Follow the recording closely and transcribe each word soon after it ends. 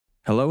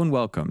Hello and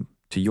welcome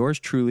to yours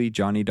truly,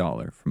 Johnny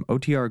Dollar from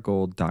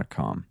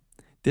OTRGold.com.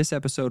 This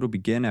episode will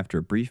begin after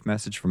a brief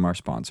message from our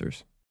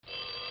sponsors.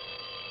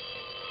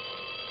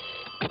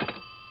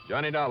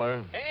 Johnny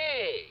Dollar.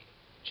 Hey,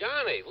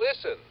 Johnny,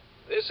 listen.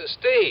 This is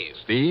Steve.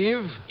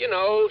 Steve? You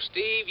know,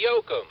 Steve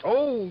Yoakum.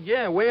 Oh,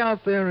 yeah, way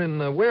out there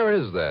in, where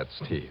is that,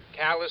 Steve?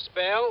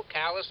 Kalispell,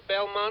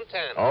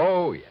 Montana.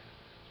 Oh, yeah.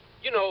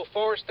 You know,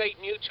 Forest State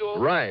Mutual.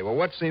 Right. Well,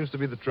 what seems to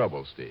be the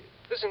trouble, Steve?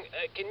 Listen,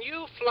 can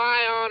you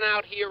fly on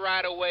out here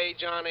right away,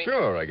 Johnny?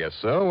 Sure, I guess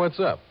so. What's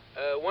up?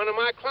 One of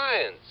my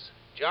clients,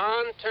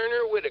 John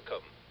Turner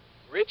Whitcomb.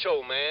 Rich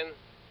old man.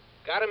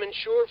 Got him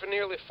insured for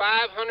nearly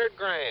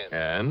 $500,000.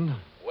 And?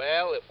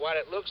 Well, if what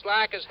it looks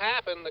like has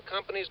happened, the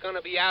company's going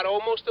to be out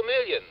almost $1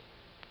 million.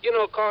 You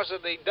know, 'cause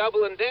of the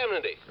double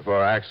indemnity.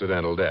 For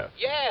accidental death.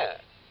 Yeah.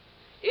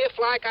 If,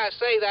 like I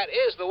say, that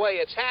is the way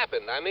it's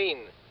happened, I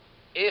mean,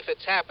 if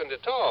it's happened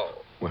at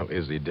all. Well,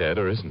 is he dead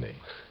or isn't he?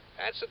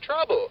 That's the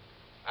trouble.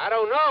 I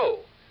don't know.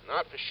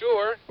 Not for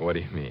sure. What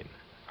do you mean?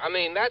 I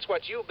mean, that's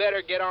what you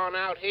better get on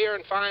out here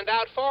and find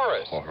out for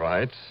us. All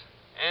right.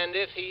 And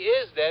if he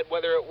is dead,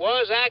 whether it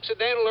was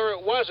accidental or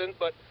it wasn't,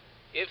 but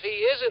if he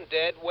isn't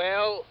dead,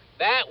 well,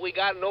 that we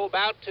got to know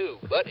about, too.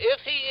 But if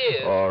he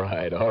is... All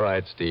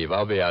right, Steve.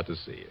 I'll be out to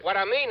see you. What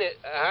I mean is...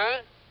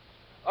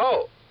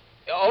 Oh,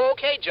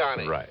 okay,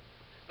 Johnny. Right.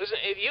 Listen,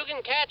 if you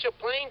can catch a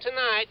plane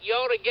tonight, you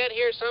ought to get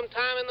here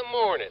sometime in the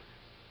morning.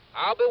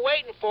 I'll be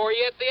waiting for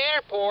you at the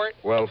airport.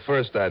 Well,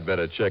 first I'd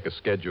better check a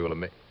schedule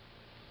of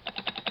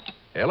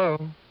Hello?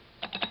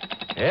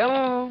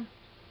 Hello?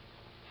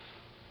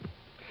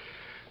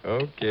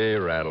 Okay,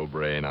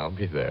 Rattlebrain, I'll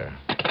be there.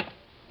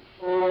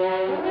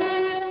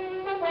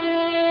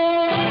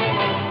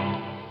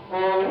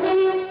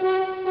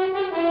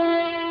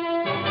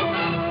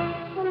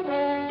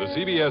 The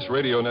CBS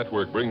Radio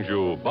Network brings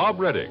you Bob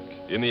Reddick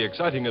in the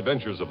exciting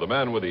adventures of the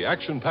man with the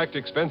action-packed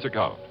expense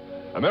account.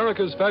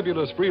 America's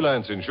fabulous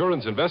freelance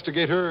insurance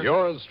investigator.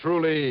 Yours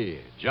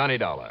truly, Johnny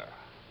Dollar.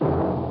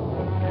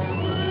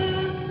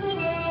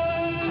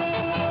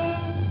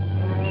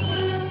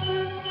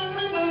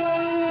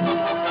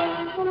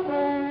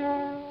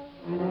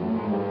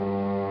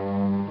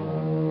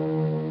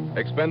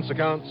 Expense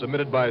account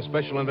submitted by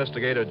Special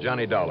Investigator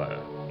Johnny Dollar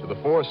to the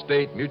Forest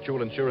State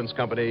Mutual Insurance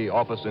Company,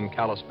 office in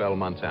Kalispell,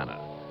 Montana.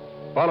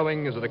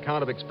 Following is an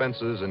account of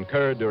expenses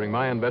incurred during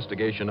my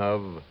investigation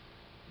of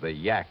the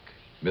Yak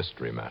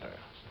mystery matter.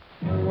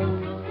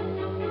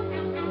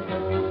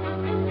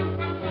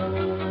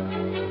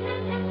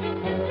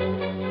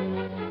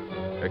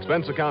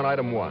 Expense account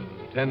item 1,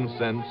 10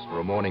 cents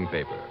for a morning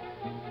paper.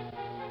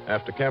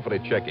 After carefully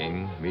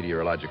checking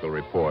meteorological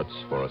reports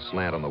for a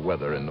slant on the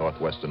weather in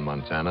northwestern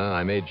Montana,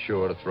 I made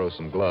sure to throw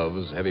some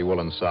gloves, heavy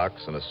woolen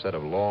socks, and a set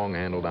of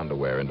long-handled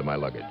underwear into my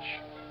luggage.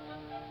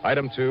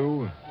 Item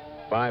 2,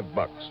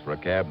 $5 for a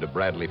cab to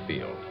Bradley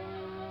Field.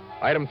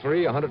 Item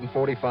 3,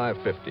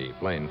 $145.50,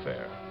 plane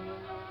fare.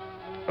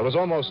 It was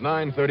almost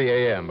 9:30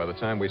 a.m. by the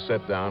time we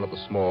sat down at the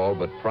small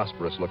but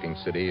prosperous-looking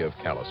city of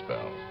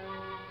Kalispell.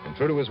 And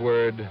true to his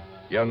word,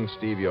 young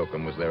Steve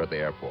Yoakum was there at the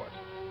airport.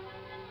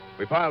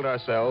 We piled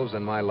ourselves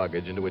and my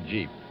luggage into a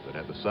Jeep that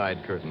had the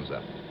side curtains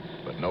up,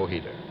 but no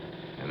heater,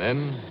 and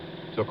then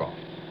took off.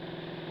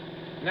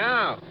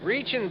 Now,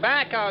 reaching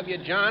back of you,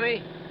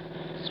 Johnny.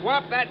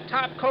 Swap that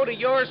top coat of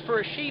yours for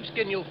a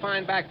sheepskin you'll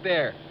find back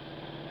there.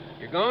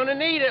 You're going to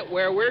need it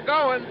where we're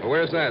going. Well,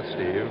 where's that,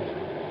 Steve?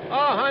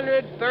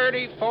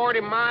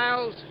 140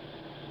 miles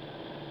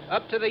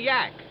up to the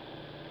Yak.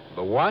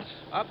 The what?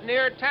 Up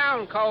near a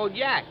town called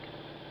Yak,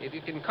 if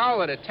you can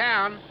call it a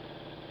town.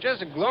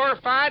 Just a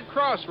glorified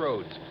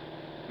crossroads.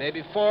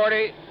 Maybe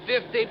 40,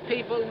 50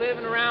 people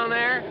living around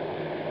there.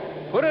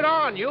 Put it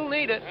on, you'll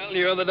need it. Well,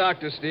 you're the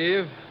doctor,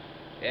 Steve.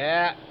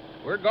 Yeah,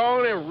 we're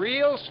going in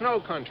real snow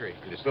country.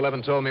 You still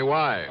haven't told me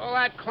why. Oh,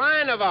 that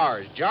client of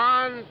ours,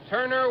 John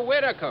Turner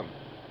Whitcomb,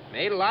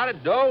 made a lot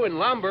of dough in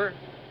lumber.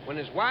 When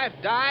his wife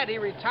died, he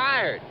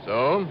retired.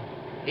 So?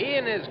 He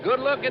and his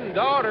good-looking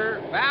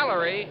daughter,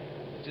 Valerie,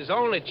 it's his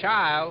only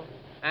child,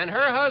 and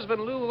her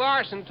husband, Lou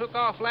Larson, took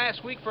off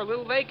last week for a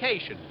little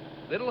vacation.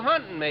 Little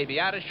hunting, maybe,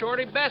 out of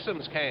Shorty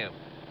Besson's camp.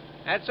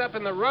 That's up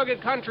in the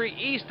rugged country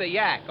east of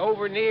Yak,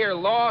 over near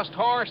Lost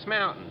Horse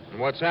Mountain. And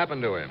what's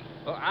happened to him?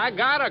 Well, I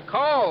got a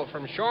call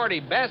from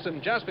Shorty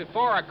Besson just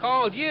before I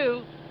called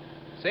you.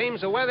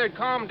 Seems the weather had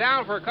calmed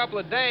down for a couple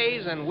of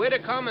days, and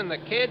Whitcomb and the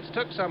kids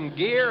took some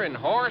gear and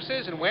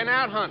horses and went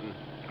out hunting.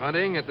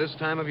 Hunting at this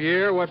time of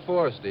year? What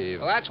for, Steve?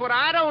 Well, that's what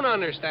I don't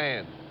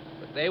understand.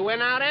 But they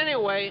went out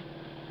anyway,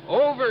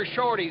 over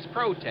Shorty's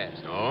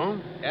protest. Oh?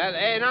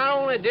 They not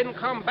only didn't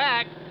come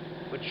back,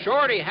 but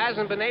Shorty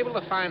hasn't been able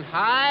to find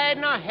hide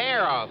nor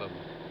hair of them.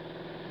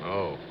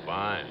 Oh,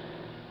 fine.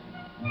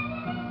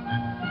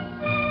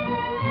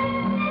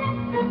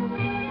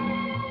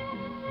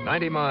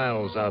 "90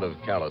 miles out of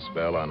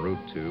Kalispell on Route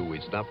 2, we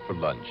stopped for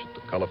lunch at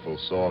the colorful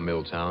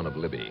sawmill town of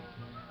Libby,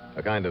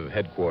 a kind of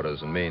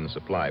headquarters and main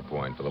supply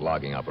point for the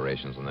logging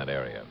operations in that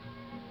area.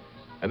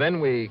 And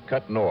then we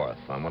cut north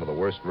on one of the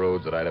worst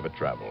roads that I'd ever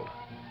traveled.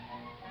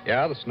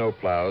 Yeah, the snow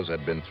plows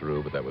had been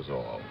through, but that was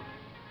all.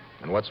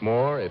 And what's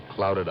more, it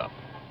clouded up.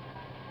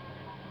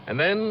 And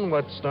then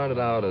what started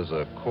out as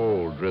a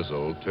cold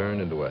drizzle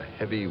turned into a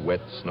heavy,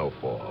 wet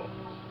snowfall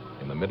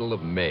in the middle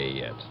of May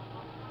yet.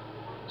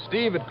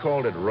 Steve had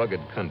called it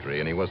rugged country,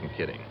 and he wasn't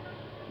kidding.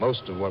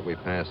 Most of what we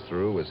passed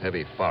through was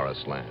heavy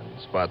forest land,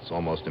 spots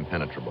almost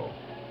impenetrable,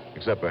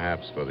 except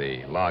perhaps for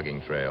the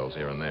logging trails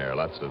here and there,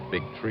 lots of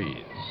big trees,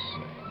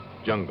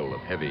 jungle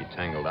of heavy,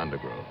 tangled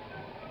undergrowth.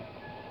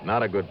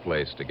 Not a good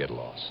place to get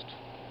lost.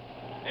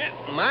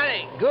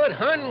 Mighty good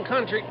hunting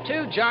country,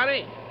 too,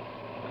 Johnny.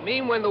 I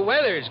mean, when the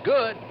weather's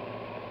good.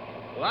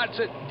 Lots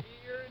of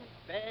deer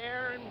and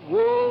bear and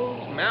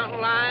wolves, mountain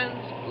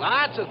lions,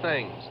 lots of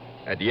things.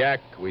 At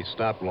Yak, we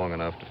stopped long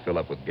enough to fill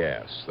up with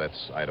gas.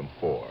 That's item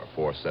 4,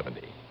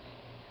 470.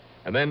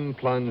 And then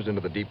plunged into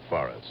the deep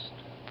forest,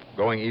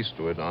 going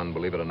eastward on,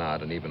 believe it or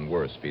not, an even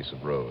worse piece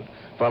of road,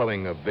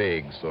 following a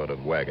vague sort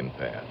of wagon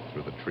path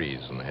through the trees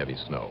and the heavy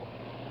snow.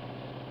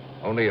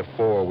 Only a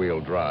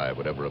 4-wheel drive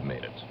would ever have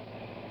made it.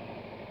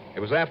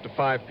 It was after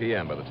 5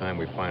 p.m. by the time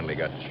we finally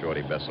got to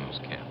Shorty Besson's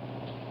camp.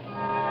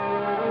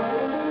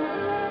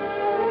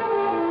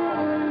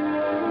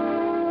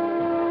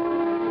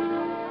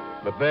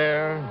 But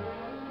there,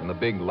 in the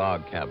big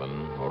log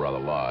cabin, or rather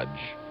lodge,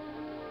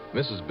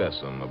 Mrs.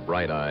 Besson, a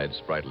bright-eyed,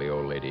 sprightly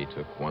old lady,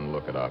 took one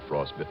look at our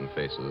frost-bitten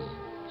faces,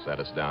 sat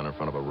us down in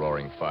front of a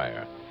roaring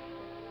fire.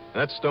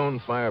 That stone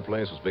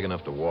fireplace was big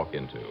enough to walk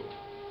into.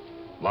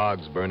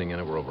 Logs burning in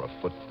it were over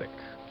a foot thick.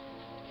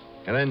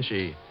 And then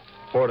she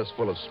poured us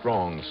full of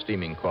strong,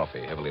 steaming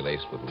coffee, heavily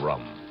laced with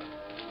rum.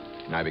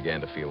 And I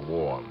began to feel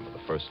warm for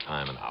the first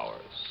time in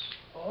hours.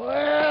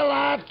 Well,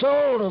 I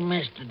told him,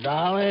 Mr.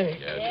 Dollar.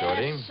 Yeah,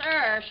 Shorty? Yes,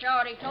 sir.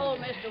 Shorty told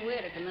Mr.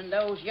 Whittaker and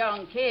those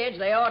young kids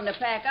they oughtn't to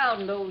pack out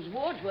in those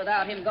woods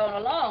without him going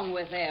along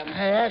with them.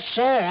 Yes,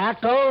 sir. I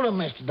told him,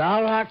 Mr.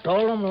 Dollar. I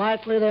told him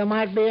likely there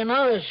might be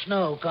another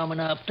snow coming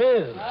up,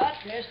 too. But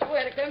Mr.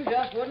 Whittaker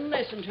just wouldn't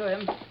listen to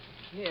him.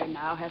 Here,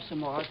 now, have some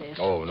more of this.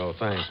 Oh, no,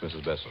 thanks,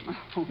 Mrs. Besson.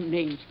 Oh,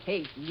 name's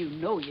Kate, and you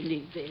know you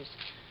need this.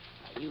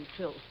 You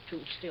two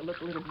still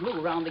look a little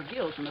blue around the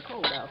gills from the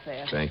cold out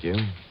there. Thank you.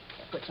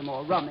 Put some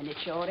more rum in it,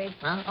 Shorty.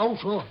 Huh? Oh,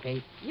 sure,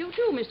 Kate. You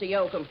too, Mr.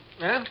 Yoakum.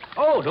 Huh?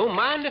 Oh, don't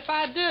mind if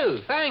I do.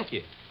 Thank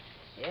you.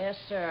 Yes,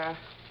 sir.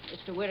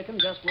 Mr. Whittaker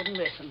just wouldn't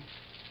listen.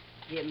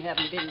 Him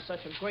having been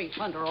such a great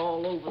hunter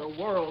all over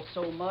the world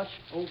so much,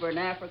 over in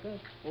Africa,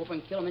 over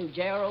in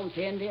Kilimanjaro and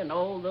India and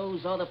all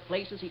those other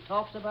places he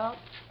talks about,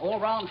 all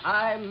around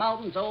high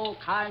mountains, all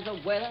kinds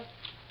of weather.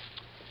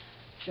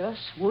 Just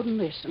wouldn't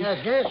listen.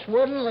 Yeah, just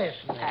wouldn't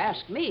listen.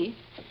 Ask me.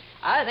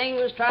 I think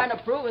he was trying to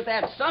prove with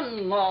that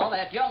son-in-law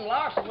that young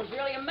Larson was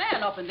really a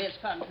man up in this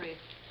country.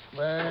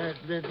 But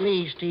at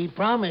least he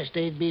promised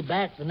they'd be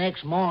back the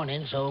next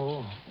morning,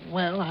 so,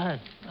 well, I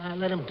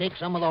let him take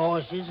some of the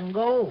horses and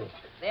go.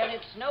 Then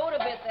it snowed a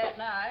bit that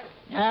night.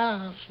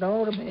 Yeah, it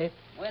snowed a bit.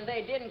 When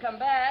they didn't come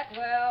back,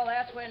 well,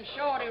 that's when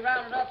Shorty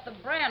rounded up the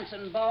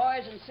Branson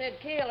boys and Sid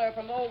Keeler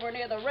from over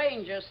near the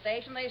ranger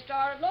station. They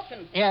started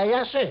looking. Yeah,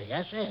 yes, sir.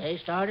 Yes, sir. They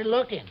started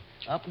looking.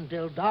 Up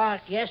until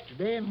dark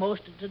yesterday and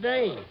most of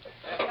today. On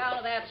account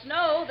of that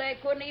snow, they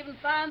couldn't even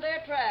find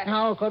their tracks.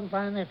 No, couldn't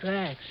find their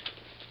tracks.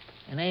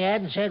 And they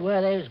hadn't said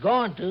where they was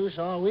going to,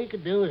 so all we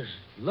could do is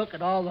look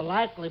at all the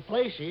likely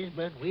places,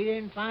 but we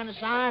didn't find a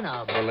sign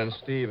of them. Well, then,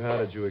 Steve, how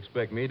did you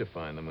expect me to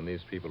find them when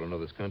these people who know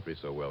this country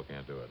so well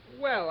can't do it?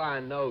 Well, I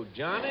know,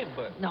 Johnny,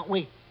 but... No,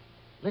 wait.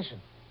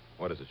 Listen.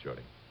 What is it,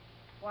 Shorty?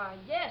 Why,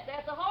 yes,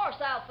 that's a horse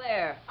out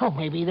there. Oh,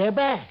 maybe they're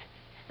back.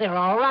 They're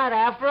all right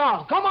after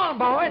all. Come on,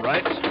 boys.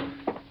 Right.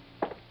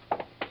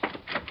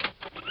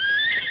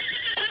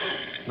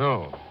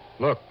 No.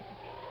 Look.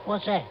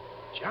 What's that?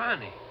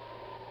 Johnny.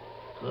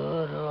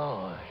 Good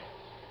Lord.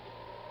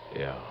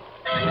 Yeah.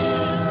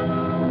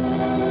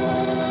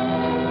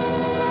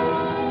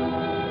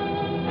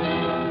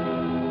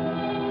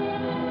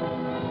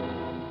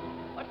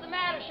 What's the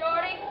matter,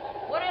 Shorty?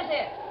 What is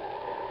it?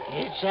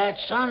 It's that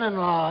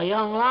son-in-law,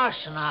 young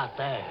Larson, out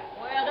there.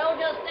 Well, don't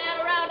just stand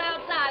around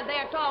outside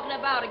there talking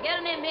about it. Get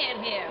him in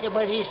here. Yeah,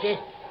 but he's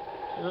just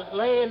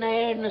laying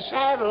there in the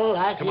saddle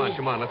like Come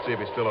on. Let's see if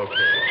he's still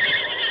okay.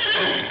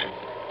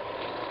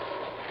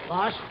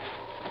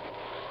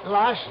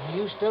 Larson,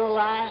 you still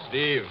alive?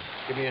 Steve,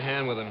 give me a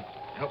hand with him.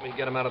 Help me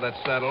get him out of that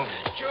saddle.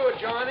 Sure,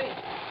 Johnny.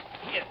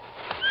 Here.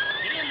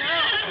 Here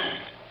now.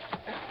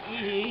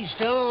 He's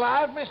still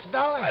alive, Mr.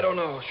 Dollar? I don't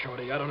know,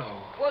 Shorty. I don't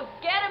know. Well,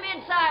 get him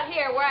inside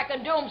here where I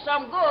can do him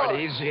some good. All right,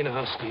 easy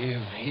now,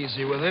 Steve.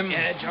 Easy with him.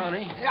 Yeah,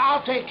 Johnny. Yeah,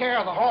 I'll take care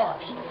of the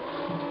horse.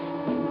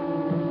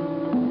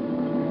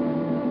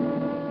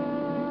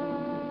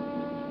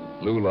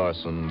 Lou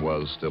Larson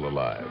was still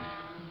alive.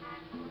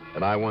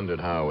 And I wondered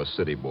how a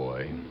city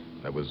boy,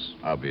 that was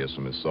obvious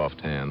from his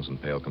soft hands and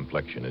pale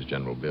complexion, his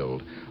general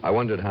build, I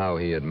wondered how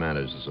he had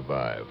managed to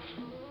survive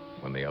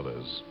when the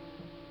others...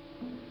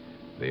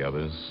 But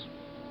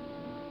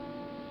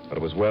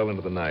it was well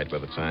into the night by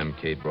the time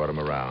Kate brought him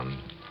around,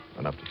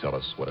 enough to tell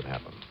us what had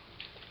happened.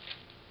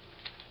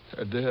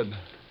 They're dead.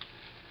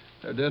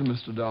 They're dead,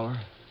 Mr. Dollar.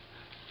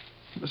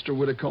 Mr.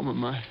 Whitcomb and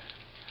my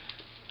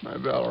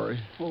Valerie.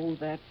 Oh,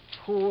 that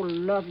poor,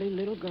 lovely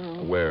little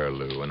girl. Where,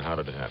 Lou, and how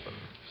did it happen?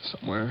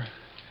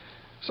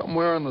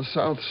 Somewhere on the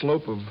south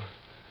slope of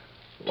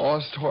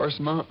Lost Horse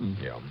Mountain.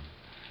 Yeah.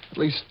 At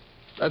least,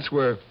 that's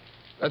where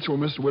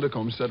Mr.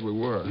 Whitcomb said we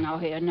were.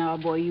 Now,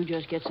 boy, you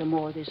just get some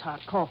more of this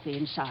hot coffee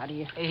inside of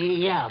you.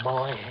 Yeah,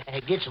 boy.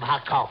 Get some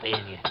hot coffee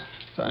in you.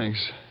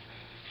 Thanks.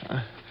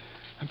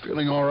 I'm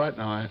feeling all right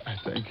now, I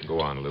think.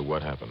 Go on, Lou.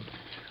 What happened?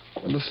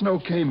 When the snow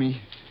came,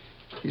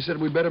 he said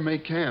we'd better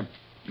make camp,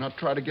 not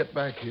try to get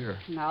back here.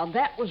 Now,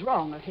 that was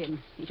wrong of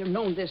him. He'd have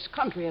known this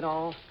country at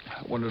all.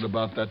 I wondered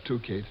about that, too,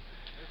 Kate.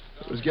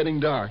 It was getting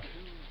dark.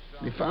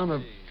 He found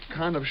a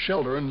kind of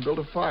shelter and built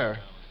a fire.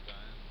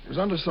 It was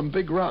under some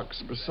big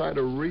rocks beside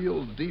a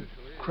real deep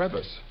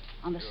crevice.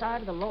 On the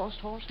side of the Lost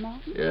Horse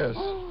Mountain? Yes.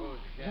 Oh,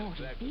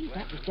 Lordy,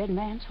 that was Dead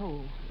Man's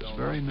Hole. It's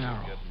very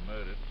narrow.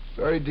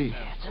 Very deep.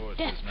 It's a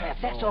death trap.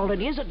 That's all it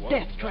is, a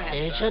death trap.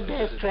 It's a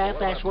death trap.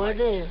 That's what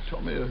it is.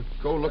 Told me to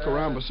go look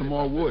around for some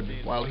more wood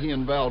while he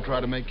and Val try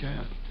to make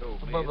camp.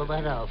 But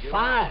a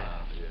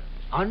fire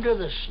under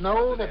the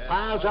snow that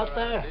piles up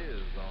there?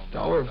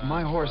 Dollar, if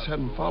my horse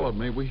hadn't followed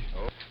me,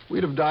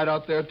 we'd have died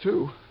out there,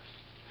 too.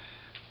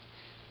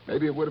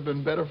 Maybe it would have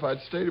been better if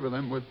I'd stayed with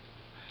him with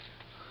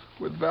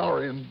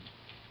Valerie and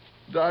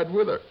died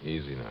with her.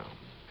 Easy now.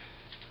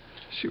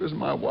 She was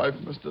my wife,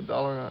 Mr.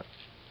 Dollar.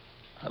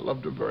 I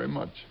loved her very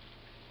much.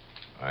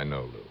 I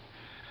know, Lou.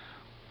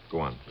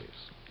 Go on, please.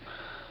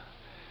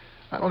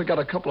 I only got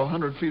a couple of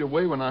 100 feet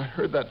away when I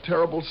heard that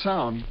terrible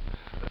sound.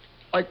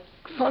 Like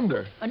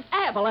thunder. An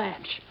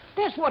avalanche.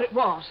 That's what it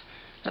was.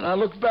 And I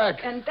looked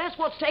back. And that's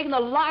what's taken the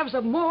lives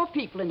of more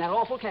people in that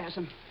awful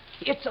chasm.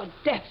 It's a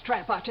death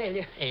trap, I tell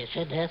you. It's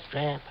a death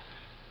trap.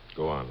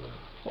 Go on, Lou.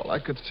 All I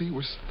could see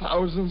was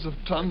thousands of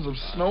tons of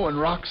snow and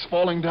rocks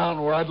falling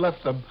down where I'd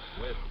left them,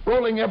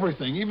 rolling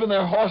everything, even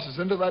their horses,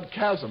 into that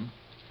chasm.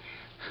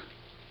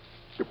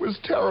 It was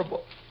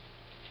terrible.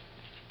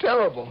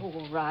 Terrible.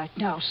 All right.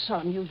 Now,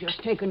 son, you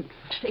just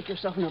take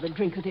yourself another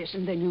drink of this,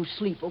 and then you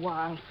sleep a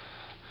while.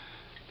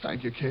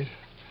 Thank you, Kate.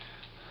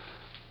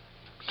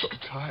 So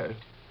tired.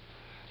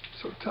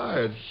 So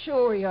tired.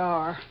 Sure you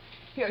are.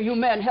 Here, you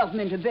men help him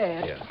into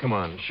bed. Yeah, come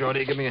on,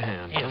 Shorty, give me a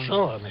hand. Yeah,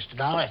 sure, Mr.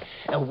 Dollar.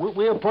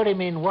 We'll put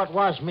him in what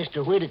was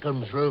Mr.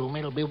 Whitcomb's room.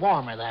 It'll be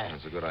warmer there.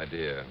 That's a good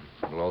idea.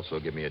 It'll also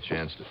give me a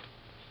chance to...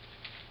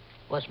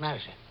 What's the matter,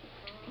 sir?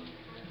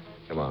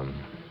 Come on.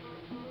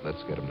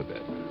 Let's get him to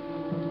bed.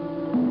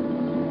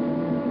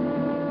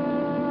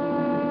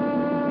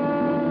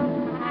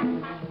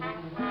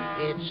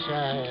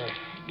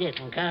 It's,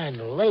 getting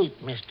kind of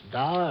late, Mr.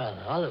 Dollar.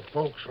 The other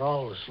folks are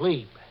all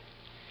asleep.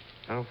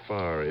 How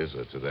far is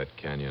it to that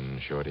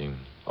canyon, Shorty?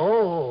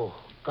 Oh,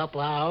 a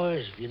couple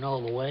hours if you know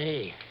the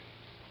way.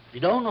 If you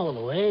don't know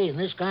the way, in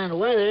this kind of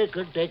weather, it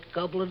could take a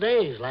couple of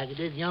days, like it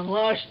did young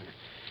Larson.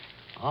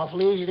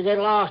 Awful easy to get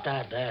lost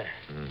out there.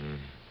 Mm-hmm.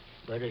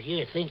 But if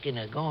you're thinking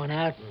of going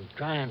out and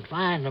try and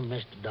find them,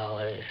 Mr.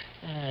 Dollar,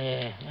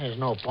 there's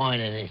no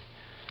point in it.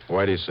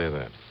 Why do you say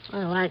that?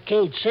 Well, like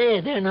Kate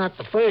said, they're not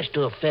the first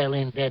to have fell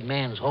in Dead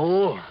Man's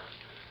Hole.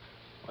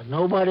 But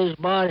nobody's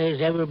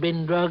body's ever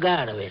been drug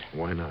out of it.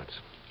 Why not?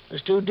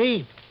 It's too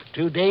deep,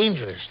 too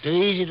dangerous, too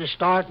easy to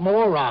start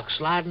more rocks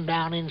sliding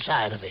down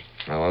inside of it.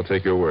 Well, I'll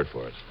take your word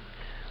for it.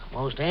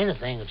 Most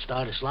anything would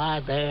start a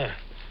slide there.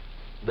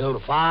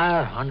 Build a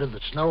fire under the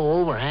snow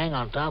overhang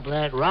on top of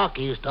that rock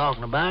he was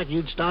talking about,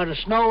 you'd start a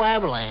snow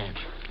avalanche.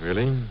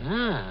 Really?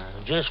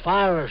 Just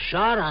fire a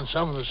shot on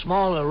some of the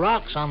smaller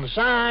rocks on the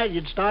side,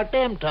 you'd start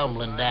them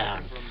tumbling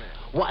down.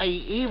 Why,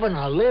 even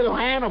a little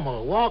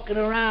animal walking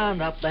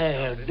around up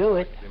there would do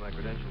it.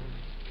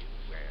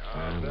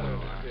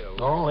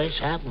 Oh, it's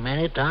happened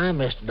many times,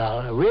 Mr.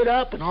 Dollar. Read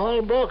up in all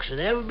the books that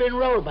ever been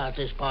wrote about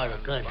this part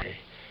of the country.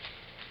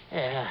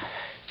 Yeah.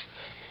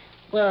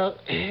 Well,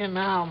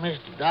 now,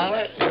 Mr.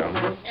 Dollar,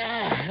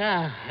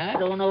 I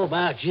don't know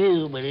about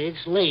you, but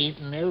it's late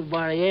and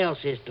everybody else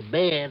is to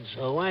bed,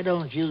 so why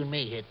don't you and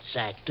me hit the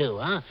sack, too,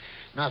 huh?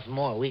 Nothing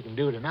more we can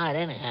do tonight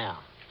anyhow.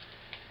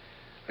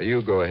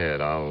 You go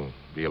ahead. I'll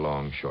be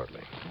along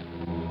shortly.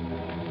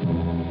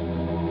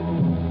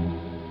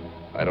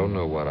 I don't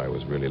know what I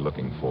was really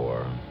looking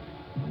for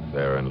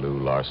there in Lou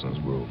Larson's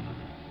room.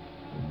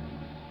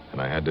 And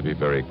I had to be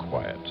very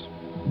quiet.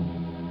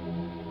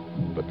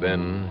 But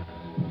then,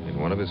 in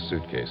one of his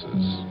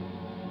suitcases,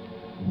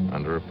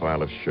 under a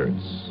pile of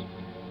shirts,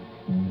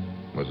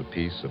 was a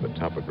piece of a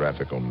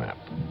topographical map.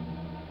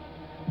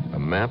 A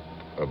map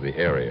of the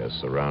area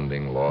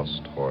surrounding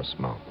Lost Horse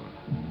Mountain.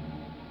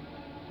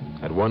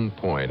 At one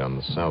point on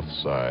the south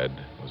side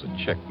was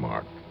a check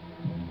mark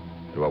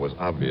at what was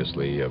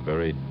obviously a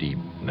very deep,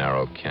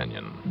 narrow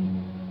canyon.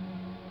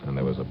 And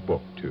there was a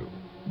book, too.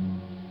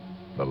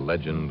 The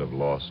Legend of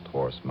Lost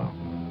Horse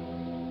Mountain.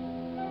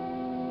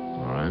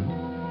 All right?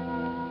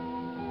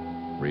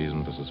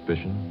 Reason for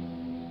suspicion?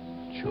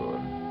 Sure.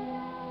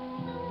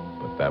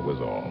 But that was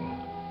all.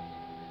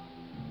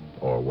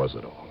 Or was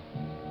it all?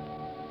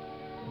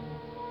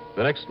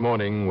 The next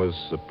morning was,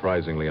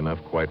 surprisingly enough,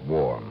 quite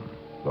warm.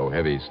 though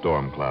heavy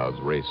storm clouds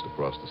raced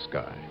across the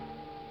sky.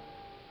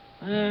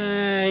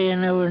 You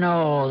never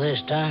know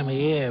this time of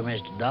year,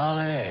 Mr.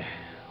 Dollar.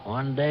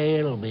 One day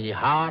it'll be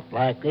hot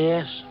like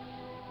this.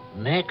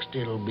 Next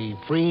it'll be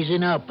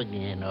freezing up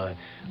again, or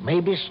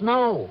maybe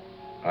snow.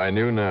 I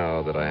knew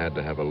now that I had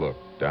to have a look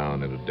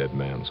down into Dead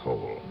Man's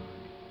Hole.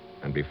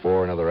 And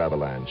before another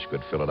avalanche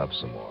could fill it up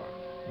some more.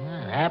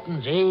 It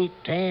happens 8,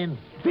 10,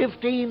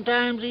 15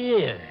 times a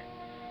year.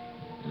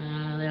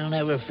 They'll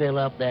never fill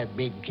up that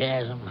big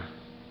chasm.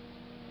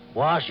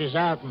 Washes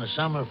out in the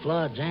summer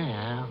floods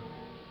anyhow.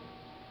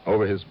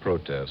 Over his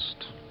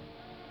protest,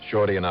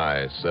 Shorty and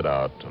I set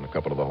out on a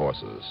couple of the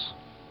horses,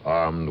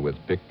 armed with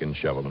pick and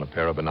shovel and a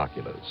pair of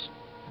binoculars.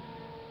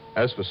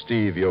 As for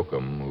Steve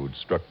Yoakum, who'd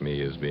struck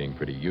me as being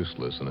pretty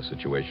useless in a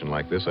situation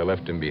like this, I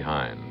left him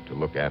behind to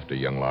look after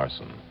young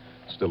Larson,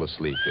 still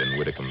asleep in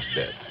Whitcomb's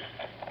bed.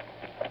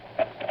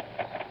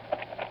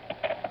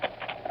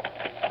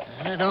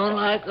 I don't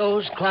like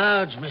those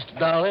clouds, Mr.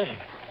 Dollar.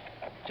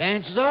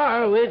 Chances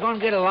are we're going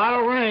to get a lot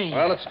of rain.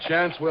 Well, it's a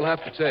chance we'll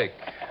have to take.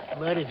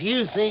 But if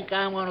you think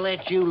I'm going to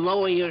let you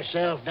lower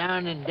yourself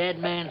down in Dead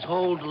Man's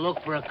Hole to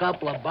look for a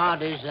couple of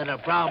bodies that are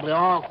probably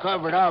all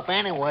covered up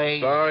anyway...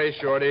 Sorry,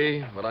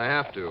 Shorty, but I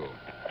have to.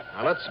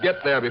 Now, let's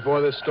get there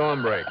before this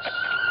storm breaks.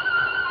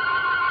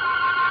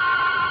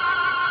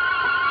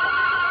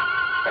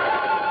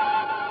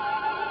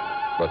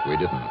 But we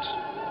didn't.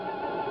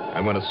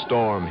 And when a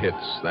storm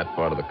hits that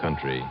part of the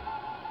country,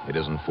 it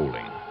isn't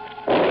fooling.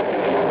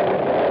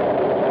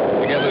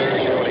 Together,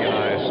 Shorty and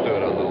I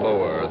stood on the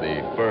lower,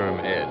 the firm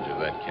edge of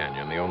that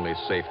canyon, the only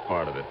safe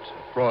part of it,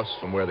 across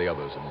from where the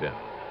others had been.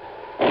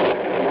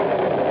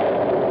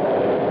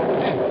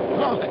 Hey,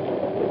 look!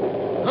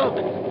 Look!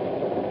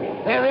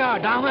 There they are,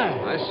 down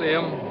there. I see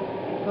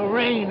them. The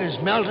rain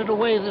has melted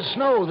away the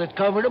snow that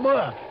covered them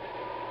up.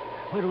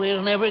 But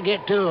we'll never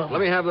get to them. Let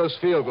me have those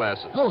field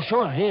glasses. Oh,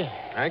 sure, here.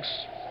 Thanks.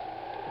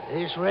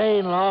 This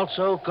rain will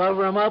also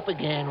cover them up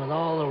again with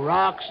all the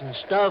rocks and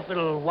stuff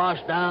it'll wash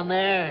down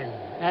there, and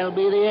that'll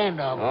be the end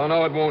of them. Oh,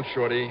 no, it won't,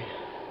 Shorty.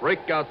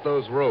 Break out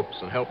those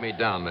ropes and help me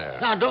down there.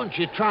 Now, don't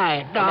you try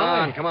it,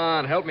 Dollar. Come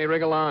on. Help me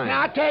rig a line.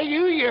 Now, I tell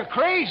you, you're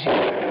crazy.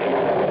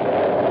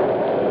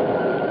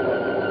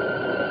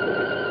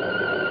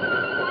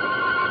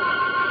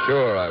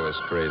 Sure, I was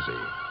crazy.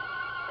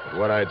 But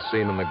what I'd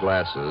seen in the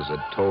glasses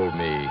had told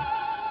me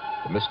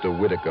that Mr.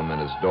 Whitcomb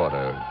and his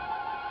daughter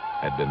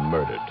had been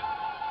murdered.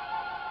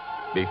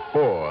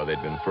 Before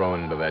they'd been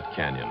thrown into that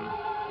canyon.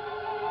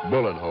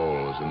 Bullet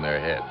holes in their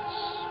heads.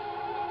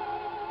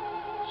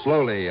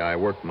 Slowly, I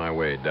worked my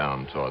way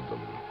down toward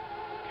them,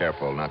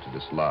 careful not to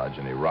dislodge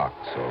any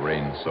rocks or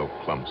rain-soaked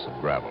clumps of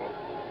gravel.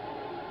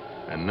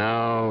 And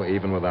now,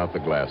 even without the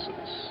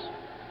glasses,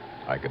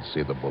 I could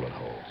see the bullet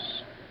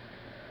holes.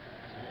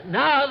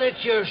 Now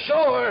that you're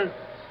sure,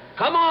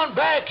 come on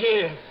back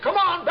here. Come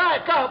on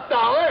back up,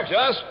 Dollar.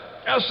 Just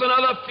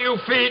another few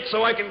feet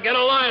so I can get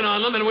a line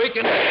on them and we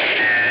can...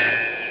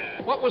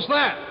 What was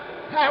that?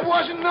 That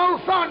wasn't no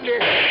thunder.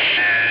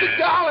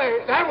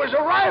 Dollar, that was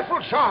a rifle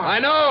shot. I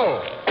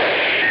know.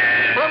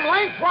 From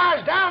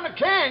lengthwise down the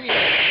canyon.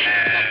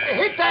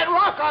 Hit that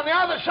rock on the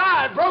other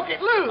side, broke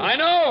it loose. I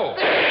know.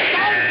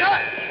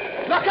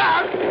 Look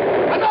out!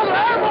 Another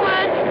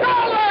avalanche!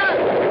 Dollar!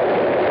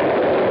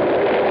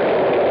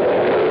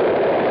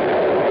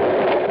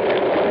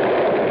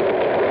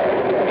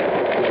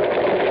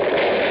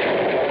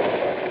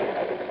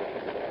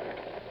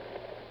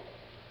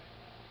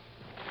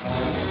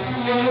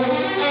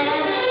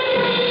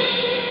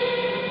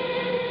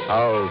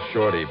 How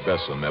Shorty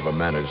Bessem ever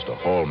managed to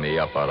haul me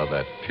up out of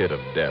that pit of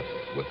death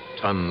with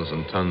tons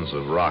and tons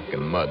of rock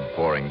and mud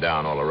pouring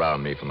down all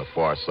around me from the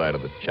far side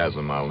of the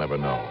chasm, I'll never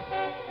know.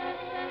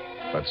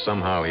 But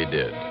somehow he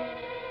did.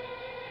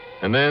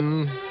 And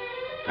then,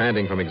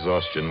 panting from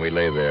exhaustion, we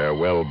lay there,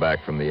 well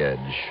back from the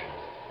edge,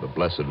 the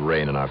blessed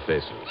rain in our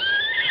faces.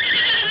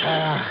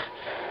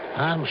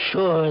 I'm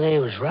sure they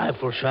was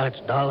rifle shots,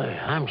 Dollar.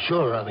 I'm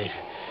sure of it.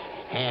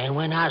 And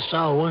when I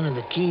saw one of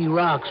the key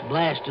rocks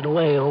blasted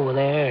away over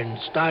there and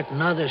start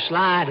another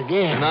slide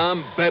again... And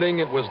I'm betting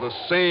it was the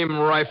same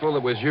rifle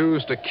that was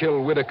used to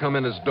kill Whitcomb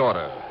and his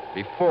daughter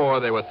before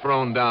they were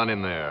thrown down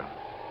in there.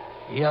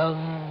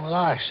 Young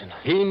Larson.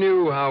 He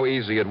knew how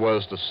easy it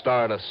was to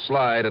start a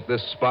slide at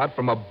this spot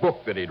from a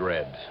book that he'd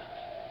read.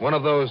 One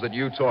of those that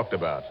you talked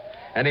about.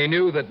 And he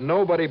knew that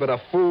nobody but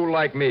a fool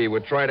like me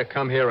would try to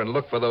come here and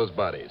look for those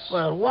bodies.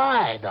 Well,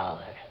 why,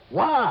 Dollar?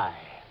 Why?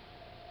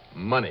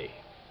 Money.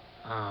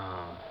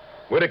 Oh.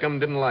 Whitcomb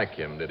didn't like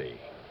him, did he?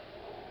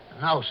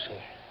 No,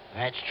 sir.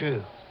 That's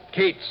true.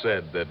 Kate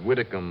said that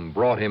Whitcomb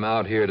brought him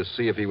out here to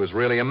see if he was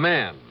really a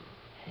man.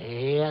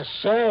 Yes,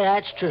 sir,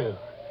 that's true.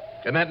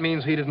 And that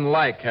means he didn't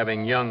like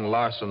having young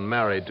Larson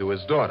married to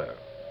his daughter,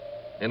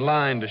 in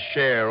line to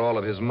share all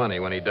of his money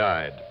when he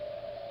died.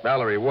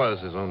 Valerie was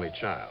his only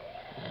child.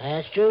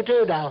 That's true,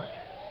 too, Dollar.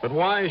 But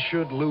why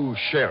should Lou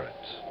share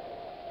it?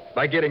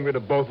 By getting rid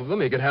of both of them,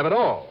 he could have it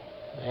all.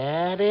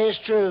 That is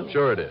true.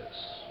 Sure it is.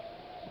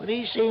 But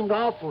he seemed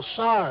awful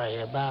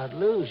sorry about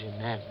losing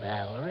that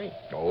Valerie.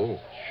 Oh,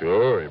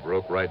 sure. He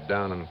broke right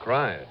down and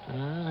cried.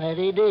 That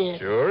he did.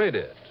 Sure he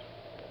did.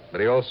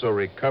 But he also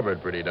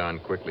recovered pretty darn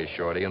quickly,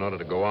 Shorty, in order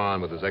to go on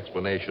with his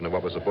explanation of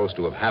what was supposed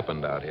to have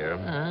happened out here.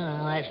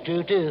 That's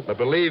true, too. But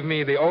believe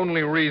me, the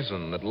only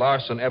reason that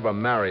Larson ever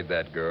married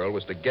that girl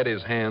was to get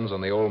his hands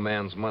on the old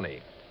man's money.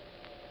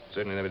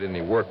 Certainly never did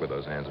any work with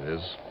those hands of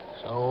his.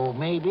 So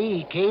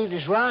maybe Kate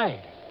is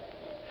right.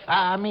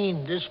 I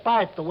mean,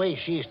 despite the way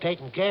she's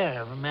taken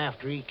care of him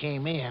after he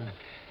came in,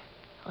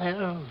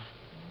 well,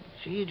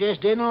 she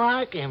just didn't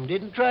like him,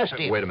 didn't trust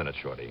him. Wait a minute,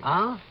 Shorty.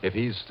 Huh? If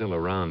he's still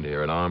around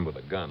here and armed with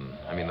a gun,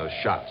 I mean those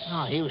shots.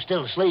 Oh, he was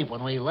still asleep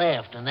when we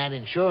left, and that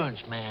insurance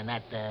man,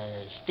 that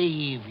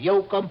Steve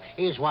Yoakum,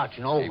 he was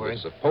watching over He him.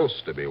 was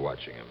supposed to be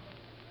watching him.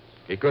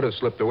 He could have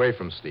slipped away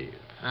from Steve.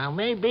 Now,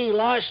 maybe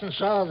Larson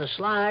saw the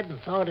slide and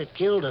thought it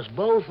killed us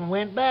both and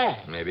went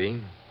back.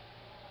 Maybe.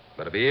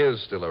 But if he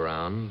is still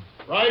around...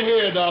 Right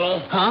here, Dollar.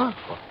 Huh?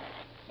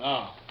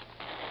 Now,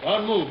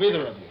 don't move,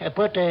 either of you.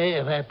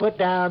 Put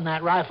down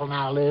that rifle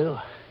now, Lou.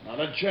 Not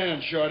a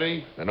chance,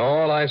 Shorty. Then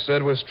all I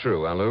said was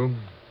true, huh, Lou?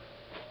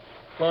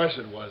 Of course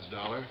it was,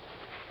 Dollar.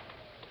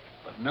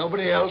 But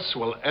nobody else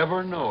will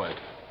ever know it.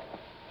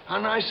 How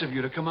nice of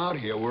you to come out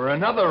here. We're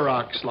another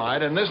rock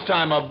slide, and this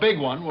time a big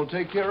one will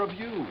take care of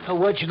you.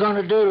 What you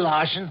gonna do,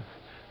 Larson?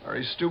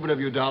 Very stupid of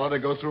you, Dollar, to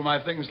go through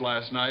my things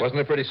last night. Wasn't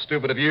it pretty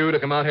stupid of you to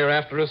come out here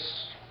after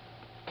us?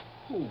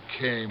 Who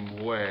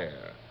came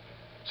where?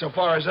 So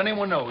far as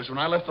anyone knows, when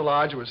I left the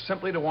lodge, it was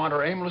simply to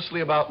wander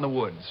aimlessly about in the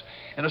woods,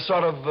 in a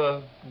sort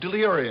of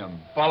delirium,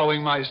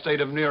 following my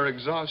state of near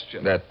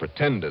exhaustion. That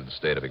pretended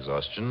state of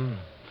exhaustion.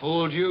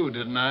 Fooled you,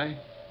 didn't I?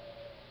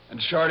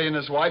 And Shorty and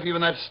his wife,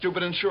 even that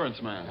stupid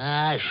insurance man.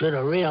 I should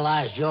have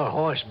realized your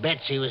horse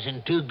Betsy was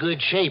in too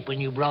good shape when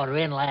you brought her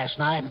in last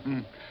night.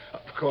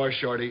 Of course,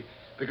 Shorty,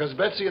 because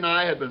Betsy and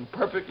I had been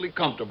perfectly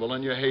comfortable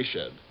in your hay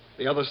shed,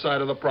 the other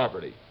side of the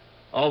property,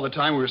 all the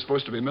time we were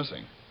supposed to be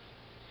missing.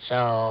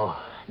 So,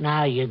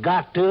 now you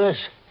got to us.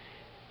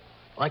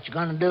 What you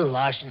gonna do,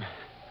 Larson?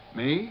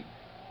 Me?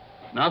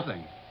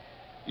 Nothing.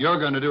 You're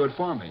going to do it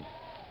for me.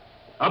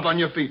 Up on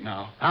your feet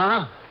now.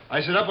 Huh?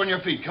 I said up on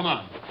your feet. Come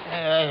on.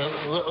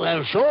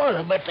 Well,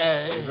 sure, but,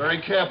 Be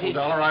very careful,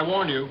 Dollar. I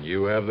warn you.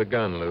 You have the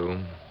gun, Lou.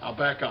 Now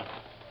back up.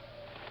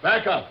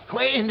 Back up.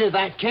 Way into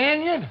that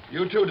canyon?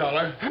 You too,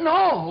 Dollar.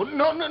 No,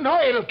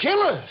 it'll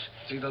kill us.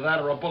 It's either that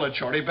or a bullet,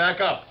 Shorty.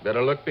 Back up.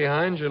 Better look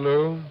behind you,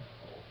 Lou.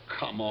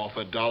 Come off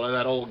it, Dollar.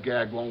 That old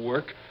gag won't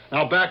work.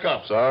 Now back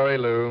up. Sorry,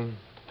 Lou.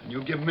 And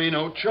you give me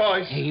no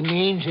choice. He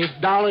means it,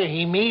 Dollar.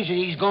 He means that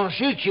he's gonna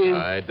shoot you.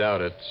 I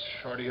doubt it.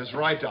 Shorty is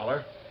right,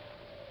 Dollar.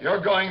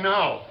 You're going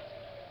now.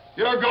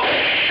 You're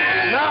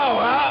going now,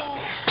 huh?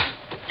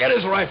 Get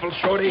his rifle,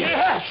 Shorty.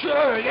 Yeah,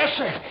 sure. Yes,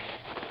 sir.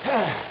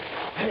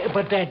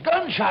 But that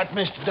gunshot,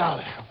 Mr.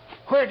 Dollar,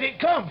 where'd it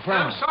come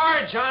from? I'm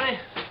sorry, Johnny.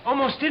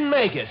 Almost didn't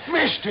make it.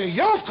 Mr.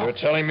 Yoakum. You're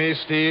telling me,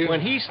 Steve?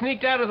 When he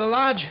sneaked out of the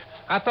lodge,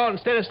 I thought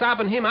instead of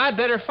stopping him, I'd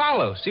better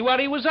follow, see what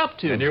he was up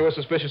to. And you were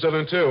suspicious of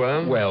him, too,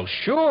 huh? Well,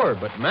 sure,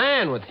 but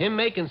man, with him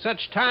making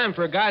such time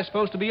for a guy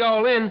supposed to be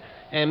all in,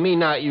 and me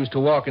not used to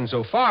walking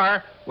so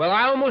far, well,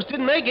 I almost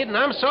didn't make it, and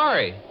I'm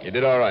sorry. You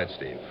did all right,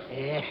 Steve.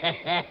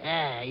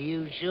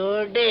 You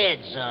sure did,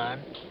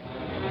 son.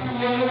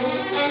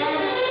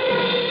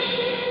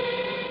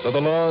 So the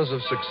laws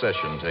of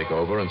succession take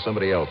over, and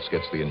somebody else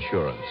gets the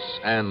insurance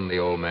and the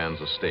old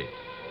man's estate.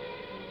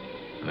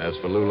 And as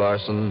for Lou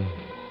Larson,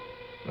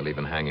 well,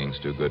 even hanging's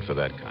too good for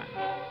that kind.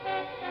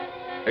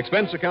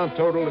 Expense account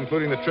total,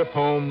 including the trip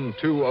home,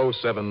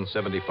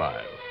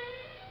 $207.75.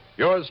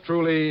 Yours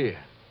truly,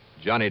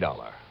 Johnny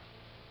Dollar.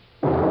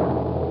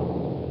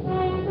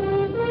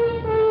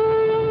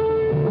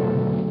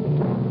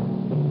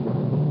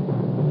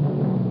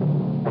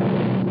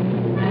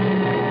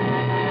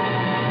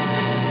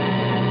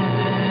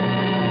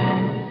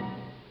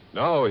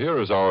 Now, here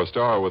is our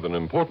star with an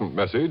important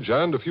message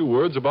and a few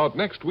words about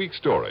next week's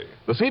story.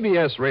 The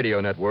CBS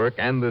Radio Network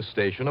and this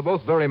station are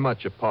both very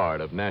much a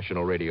part of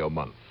National Radio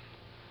Month.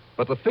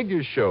 But the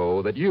figures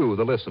show that you,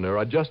 the listener,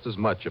 are just as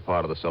much a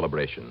part of the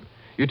celebration.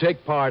 You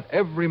take part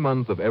every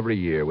month of every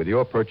year with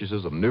your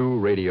purchases of new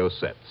radio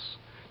sets.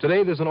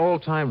 Today, there's an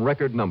all-time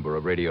record number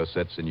of radio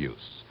sets in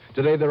use.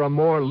 Today, there are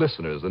more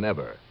listeners than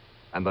ever.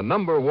 And the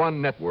number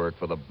one network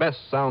for the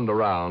best sound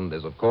around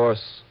is, of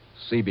course,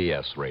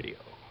 CBS Radio.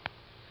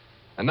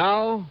 And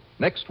now,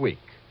 next week,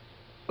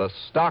 the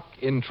stock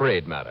in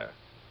trade matter.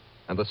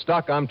 And the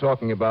stock I'm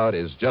talking about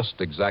is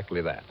just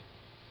exactly that,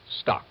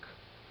 stock.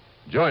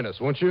 Join us,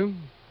 won't you?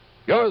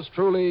 Yours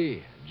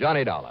truly,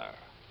 Johnny Dollar.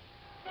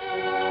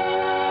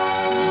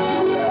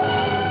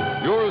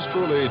 Yours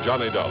truly,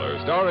 Johnny Dollar,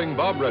 starring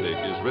Bob Reddick,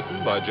 is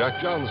written by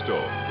Jack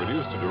Johnstone,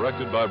 produced and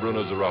directed by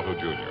Bruno Zerato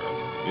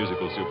Jr.,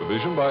 musical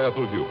supervision by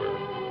Ethel Huber.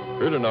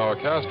 Heard in our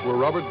cast were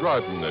Robert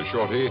Dryden as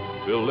Shorty,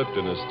 Bill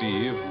Lipton as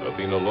Steve,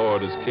 Athena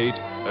Lord as Kate,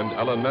 and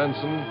Alan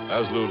Manson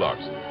as Lou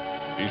Larson.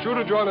 Be sure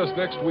to join us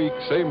next week,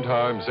 same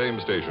time,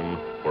 same station,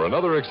 for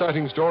another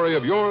exciting story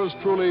of yours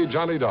truly,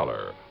 Johnny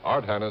Dollar.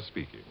 Art Hanna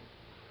speaking.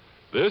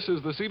 This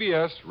is the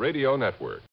CBS Radio Network.